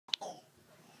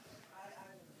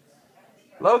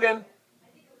Logan.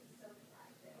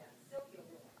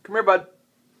 Come here, bud.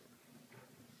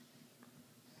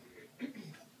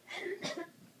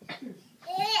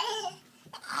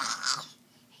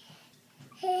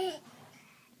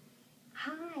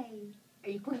 Hi. Are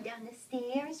you going down the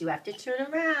stairs? You have to turn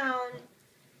around.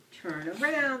 Turn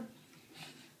around.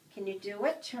 Can you do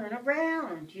it? Turn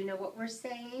around. Do you know what we're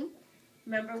saying?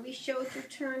 Remember we showed you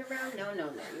turn around?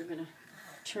 No. You're going to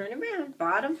turn around.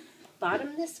 Bottom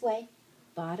this way.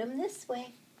 Bottom this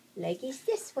way. Leggies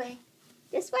this way.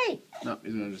 This way. No,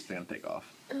 he's going to just stand and take off.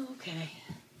 Okay.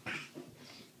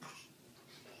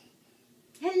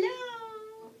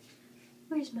 Hello.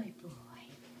 Where's my boy?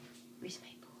 Where's my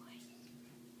boy?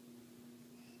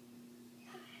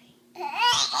 Hi.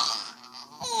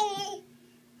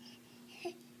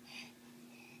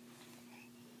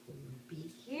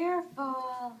 Be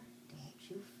careful. Don't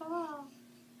you fall.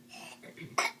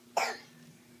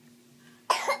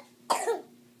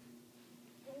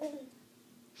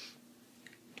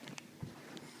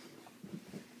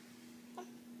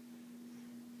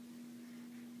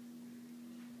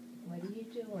 What are you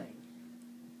doing?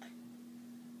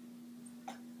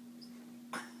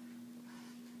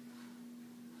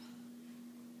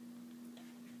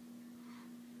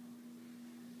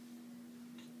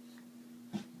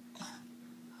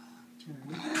 Turn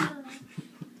around.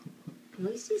 At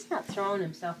least he's not throwing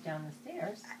himself down the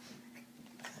stairs.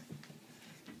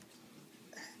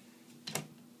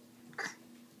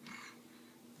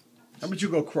 How about you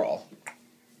go crawl?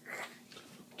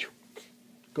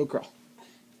 Go crawl.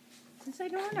 Because I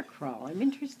don't want to crawl. I'm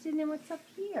interested in what's up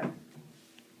here.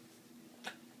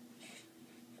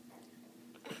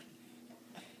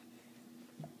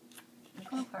 Look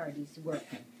how hard he's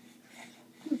working.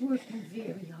 He's working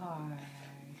very hard.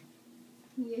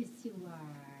 Yes, you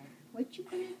are. What you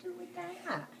going to do with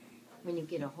that when you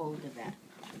get a hold of that?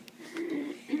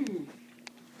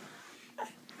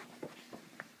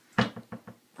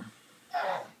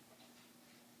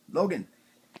 Logan.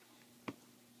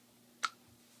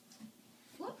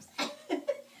 Whoops. Peekaboo,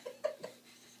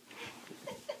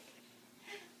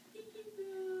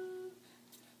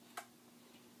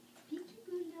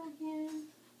 Logan.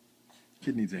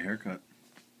 Kid needs a haircut.